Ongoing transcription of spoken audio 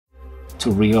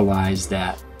to realize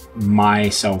that my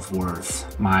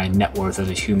self-worth, my net worth as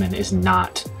a human is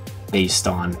not based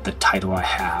on the title I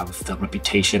have, the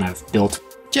reputation I've built.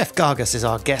 Jeff Gargas is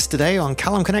our guest today on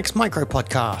CallumConnects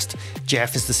Micro-Podcast.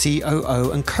 Jeff is the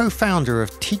COO and Co-Founder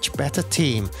of Teach Better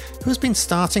Team, who has been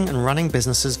starting and running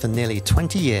businesses for nearly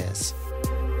 20 years.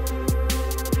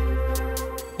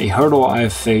 A hurdle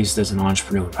I've faced as an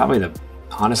entrepreneur, probably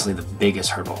honestly the biggest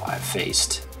hurdle I've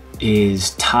faced,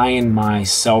 is tying my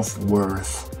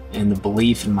self-worth and the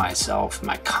belief in myself,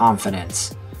 my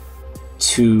confidence,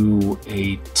 to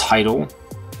a title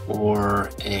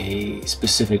or a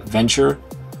specific venture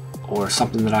or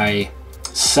something that I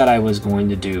said I was going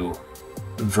to do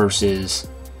versus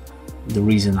the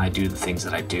reason I do the things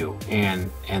that I do.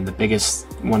 And the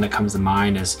biggest one that comes to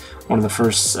mind is one of the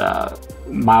first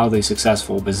mildly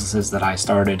successful businesses that I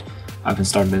started. I've been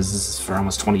starting businesses for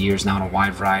almost 20 years now in a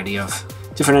wide variety of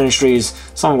different industries,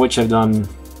 some of which have done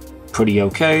pretty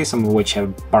okay, some of which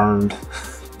have burned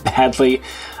badly.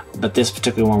 But this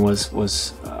particular one was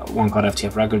one called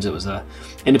FTF Records. It was an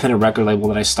independent record label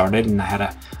that I started, and I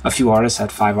had a few artists,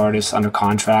 had 5 artists under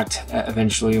contract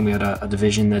eventually, and we had a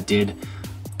division that did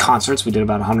concerts. We did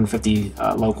about 150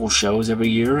 local shows every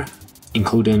year,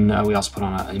 including we also put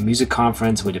on a music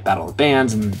conference. We did Battle of the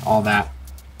Bands and all that.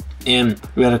 And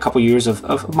we had a couple years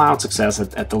of mild success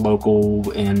at the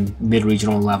local and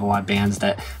mid-regional level. I had bands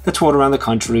that toured around the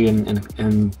country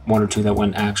and one or two that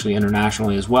went actually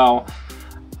internationally as well.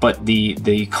 But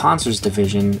the concerts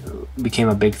division became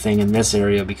a big thing in this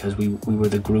area because we were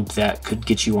the group that could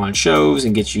get you on shows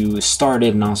and get you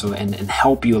started and also and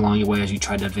help you along your way as you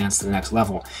tried to advance to the next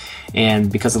level.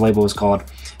 And because the label was called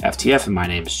FTF and my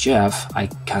name is Jeff, I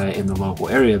kind of in the local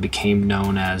area became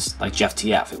known as like Jeff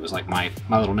TF. It was like my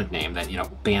little nickname that,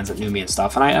 bands that knew me and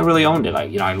stuff. And I really owned it.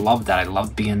 I loved that. I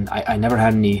loved being, I never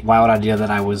had any wild idea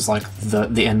that I was like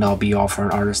the end all be all for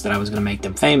an artist, that I was going to make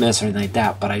them famous or anything like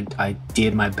that. But I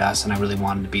did my best, and I really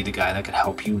wanted to be the guy that could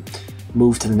help you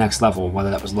move to the next level, whether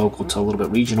that was local to a little bit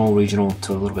regional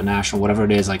to a little bit national, whatever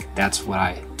it is. Like, that's what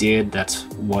I did. That's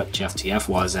what Jeff TF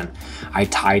was. And I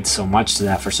tied so much to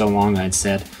that for so long. I'd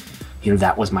said,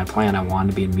 that was my plan. I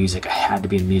wanted to be in music. I had to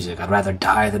be in music. I'd rather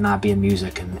die than not be in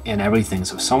music and everything.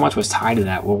 So much was tied to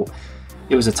that. Well,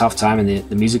 it was a tough time in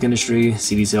the music industry.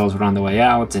 CD sales were on the way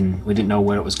out, and we didn't know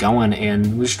where it was going,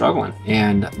 and we were struggling.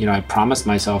 And, I promised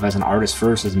myself as an artist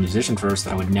first, as a musician first,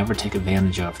 that I would never take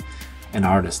advantage of an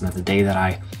artist, and that the day that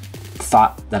I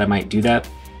thought that I might do that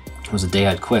was the day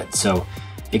I'd quit. So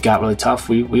it got really tough.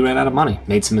 We ran out of money,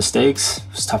 made some mistakes.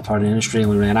 It was a tough part of the industry,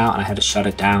 and we ran out, and I had to shut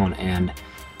it down. And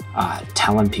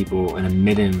telling people and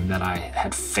admitting that I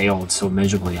had failed so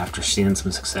miserably after seeing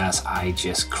some success, I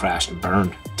just crashed and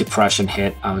burned. Depression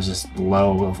hit. I was just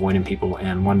low, avoiding people,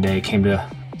 and one day it came to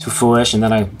fruition.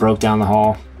 And then I broke down the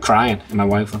hall crying, and my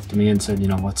wife looked at me and said,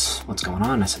 what's going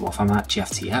on? I said, well, if I'm not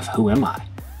Jeff TF, who am I?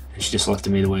 And she just looked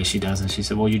at me the way she does, and she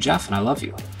said, well, you're Jeff, and I love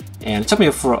you. And it took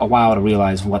me for a while to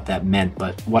realize what that meant,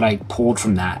 but what I pulled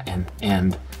from that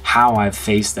and how I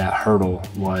faced that hurdle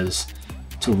was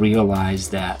to realize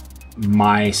that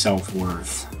my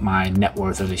self-worth, my net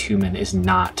worth as a human is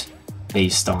not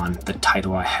based on the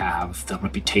title I have, the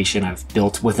reputation I've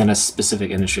built within a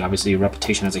specific industry. Obviously, a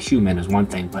reputation as a human is one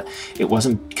thing, but it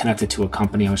wasn't connected to a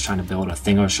company I was trying to build, a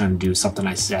thing I was trying to do, something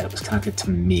I said. It was connected to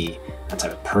me, the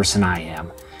type of person I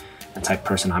am, the type of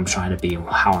person I'm trying to be, and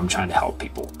how I'm trying to help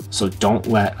people. So don't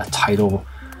let a title,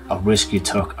 a risk you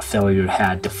took, a failure you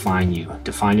had define you.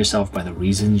 Define yourself by the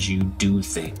reasons you do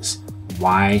things,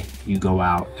 why you go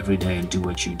out every day and do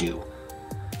what you do.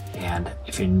 And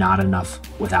if you're not enough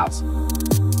without.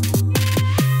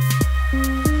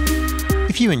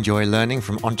 If you enjoy learning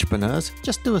from entrepreneurs,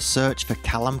 just do a search for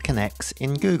CallumConnects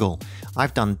in Google.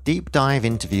 I've done deep dive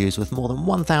interviews with more than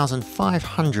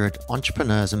 1,500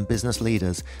 entrepreneurs and business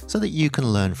leaders so that you can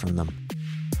learn from them.